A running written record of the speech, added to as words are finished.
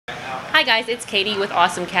Hi guys, it's Katie with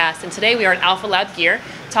Awesome Cast, and today we are at Alphalab Gear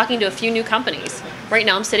talking to a few new companies. Right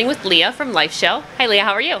now I'm sitting with Leah from Lifeshel. Hi Leah,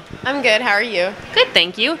 how are you? I'm good, how are you? Good,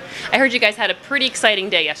 thank you. I heard you guys had a pretty exciting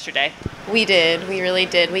day yesterday. We did, we really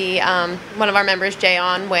did. One of our members,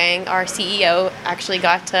 Jayon Wang, our CEO, actually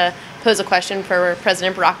got to pose a question for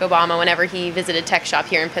President Barack Obama whenever he visited Tech Shop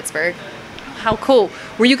here in Pittsburgh. How cool.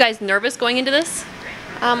 Were you guys nervous going into this?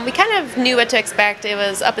 We kind of knew what to expect. It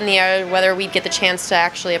was up in the air whether we'd get the chance to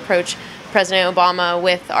actually approach President Obama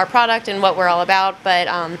with our product and what we're all about, but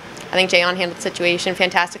I think Jayon handled the situation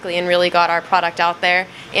fantastically and really got our product out there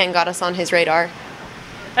and got us on his radar.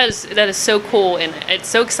 That is so cool, and it's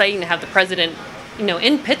so exciting to have the president,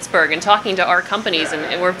 in Pittsburgh and talking to our companies,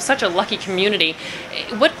 and we're such a lucky community.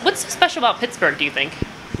 What's so special about Pittsburgh, do you think?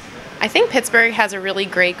 I think Pittsburgh has a really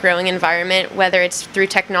great growing environment, whether it's through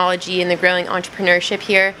technology and the growing entrepreneurship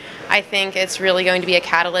here. I think it's really going to be a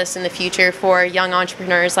catalyst in the future for young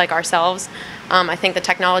entrepreneurs like ourselves. I think the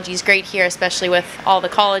technology is great here, especially with all the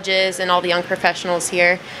colleges and all the young professionals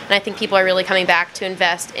here. And I think people are really coming back to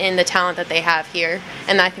invest in the talent that they have here.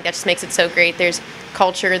 And I think that just makes it so great. There's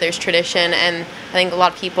culture, there's tradition, and I think a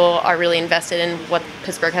lot of people are really invested in what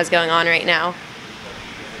Pittsburgh has going on right now.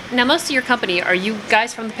 Now, most of your company, are you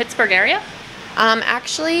guys from the Pittsburgh area?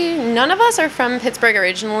 Actually, none of us are from Pittsburgh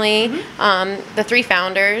originally. The three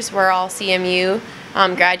founders were all CMU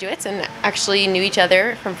graduates and actually knew each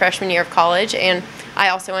other from freshman year of college. And I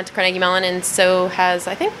also went to Carnegie Mellon, and so has,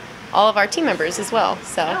 I think, all of our team members as well.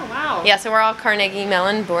 So, oh, wow. Yeah, so we're all Carnegie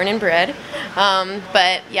Mellon, born and bred.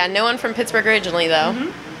 But yeah, no one from Pittsburgh originally,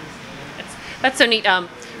 though. That's so neat.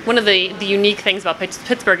 One of the unique things about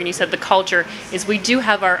Pittsburgh, and you said the culture, is we do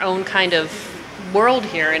have our own kind of world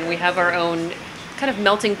here, and we have our own kind of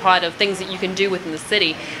melting pot of things that you can do within the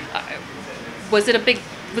city. Was it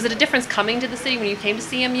a difference coming to the city when you came to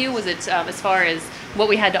CMU? Was it as far as what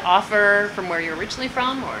we had to offer from where you're originally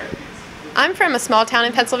from, or? I'm from a small town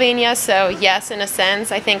in Pennsylvania, so yes, in a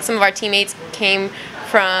sense. I think some of our teammates came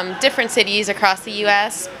from different cities across the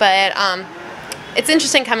U.S., but it's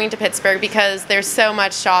interesting coming to Pittsburgh because there's so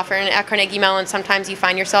much to offer, and at Carnegie Mellon sometimes you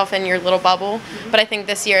find yourself in your little bubble, but I think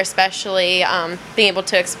this year especially being able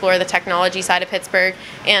to explore the technology side of Pittsburgh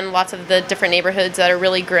and lots of the different neighborhoods that are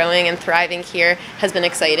really growing and thriving here has been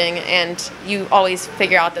exciting, and you always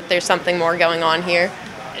figure out that there's something more going on here.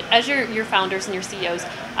 As your founders and your CEOs,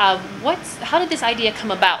 how did this idea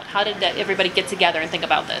come about? How did everybody get together and think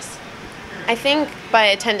about this? I think by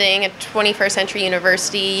attending a 21st century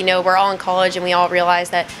university, we're all in college and we all realize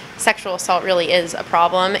that sexual assault really is a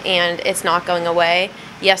problem and it's not going away.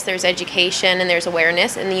 Yes, there's education and there's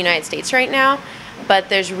awareness in the United States right now, but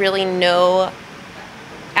there's really no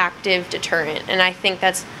active deterrent. And I think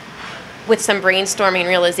that's, with some brainstorming and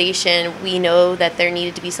realization, we know that there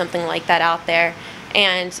needed to be something like that out there.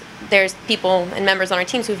 And there's people and members on our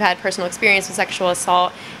teams who've had personal experience with sexual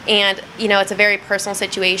assault, and it's a very personal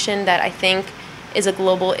situation that I think is a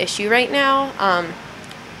global issue right now.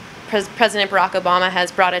 President Barack Obama has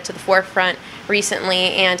brought it to the forefront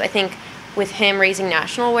recently, and I think with him raising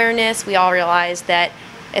national awareness, we all realize that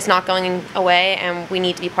it's not going away and we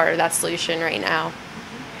need to be part of that solution right now.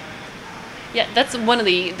 Yeah, that's one of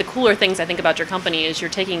the cooler things I think about your company is you're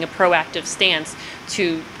taking a proactive stance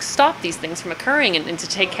to stop these things from occurring and to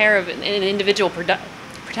take care of an individual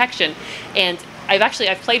protection. And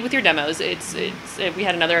I've played with your demos. We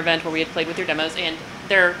had another event where we had played with your demos, and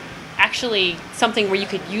they're actually something where you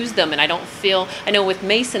could use them. And I know with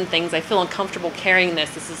Mason things, I feel uncomfortable carrying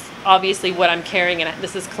this. This is obviously what I'm carrying, and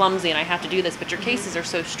this is clumsy, and I have to do this. But your cases are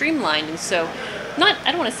so streamlined and so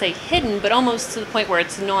I don't want to say hidden, but almost to the point where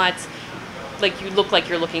it's not like you look like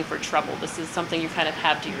you're looking for trouble. This is something you kind of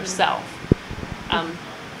have to yourself.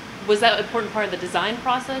 Was that an important part of the design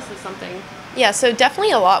process? Is something? Yeah, so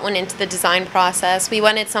definitely a lot went into the design process. We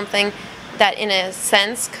wanted something that in a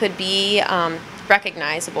sense could be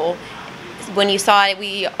recognizable. When you saw it,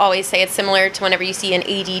 we always say it's similar to whenever you see an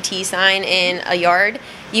ADT sign in a yard.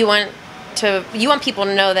 You want people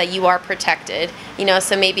to know that you are protected,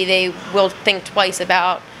 so maybe they will think twice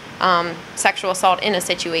about sexual assault in a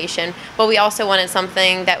situation, but we also wanted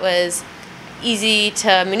something that was easy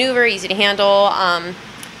to maneuver, easy to handle,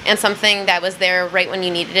 and something that was there right when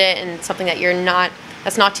you needed it, and something that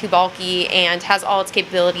that's not too bulky and has all its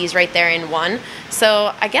capabilities right there in one.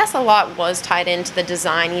 So I guess a lot was tied into the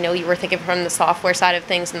design. You were thinking from the software side of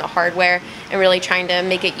things and the hardware, and really trying to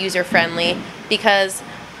make it user friendly, because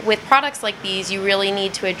with products like these, you really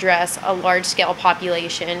need to address a large-scale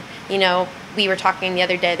population. We were talking the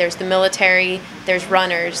other day, there's the military, there's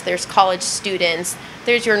runners, there's college students,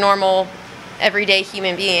 there's your normal everyday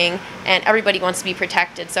human being, and everybody wants to be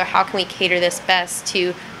protected. So how can we cater this best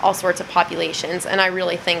to all sorts of populations? And I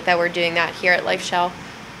really think that we're doing that here at Lifeshel.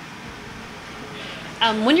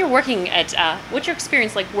 When you're working at, what's your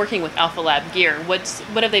experience like working with Alphalab gear? What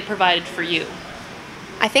have they provided for you?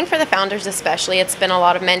 I think for the founders especially, it's been a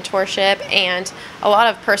lot of mentorship and a lot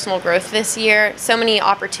of personal growth this year. So many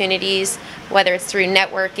opportunities, whether it's through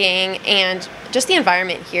networking, and just the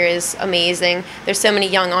environment here is amazing. There's so many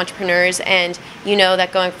young entrepreneurs, and you know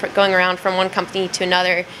that going around from one company to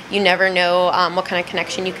another, you never know what kind of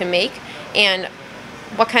connection you can make and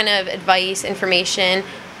what kind of advice, information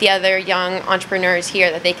the other young entrepreneurs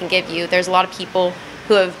here that they can give you. There's a lot of people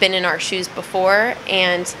who have been in our shoes before,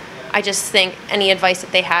 and I just think any advice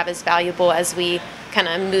that they have is valuable as we kind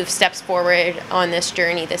of move steps forward on this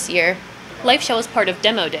journey this year. Lifeshel is part of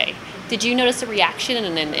Demo Day. Did you notice a reaction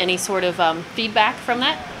and any sort of feedback from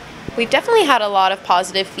that? We've definitely had a lot of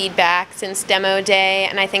positive feedback since Demo Day,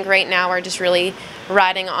 and I think right now we're just really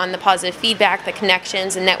riding on the positive feedback, the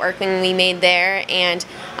connections and networking we made there, and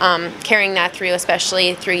carrying that through,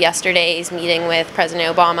 especially through yesterday's meeting with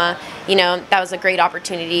President Obama. You know, that was a great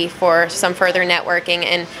opportunity for some further networking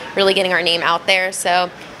and really getting our name out there. So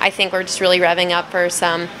I think we're just really revving up for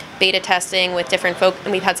some beta testing with different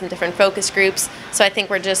and we've had some different focus groups. So I think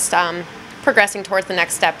we're just progressing towards the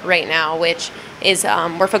next step right now, which is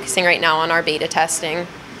we're focusing right now on our beta testing.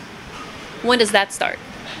 When does that start?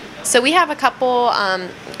 So we have a couple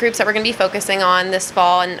groups that we're going to be focusing on this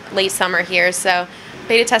fall and late summer here. So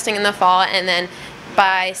beta testing in the fall, and then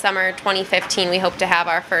by summer 2015 we hope to have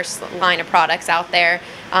our first line of products out there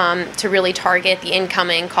to really target the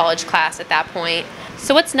incoming college class at that point.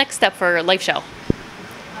 So what's next step for Lifeshel?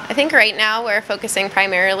 I think right now we're focusing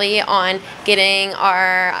primarily on getting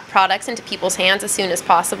our products into people's hands as soon as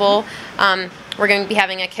possible. We're going to be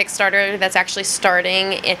having a Kickstarter that's actually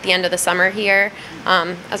starting at the end of the summer here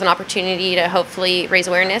as an opportunity to hopefully raise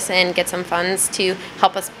awareness and get some funds to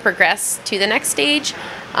help us progress to the next stage.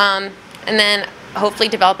 And then hopefully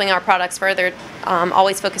developing our products further,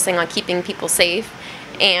 always focusing on keeping people safe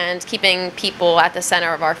and keeping people at the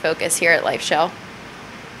center of our focus here at Lifeshel.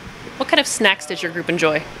 What kind of snacks does your group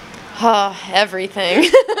enjoy? Oh, everything.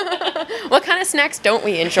 What kind of snacks don't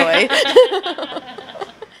we enjoy?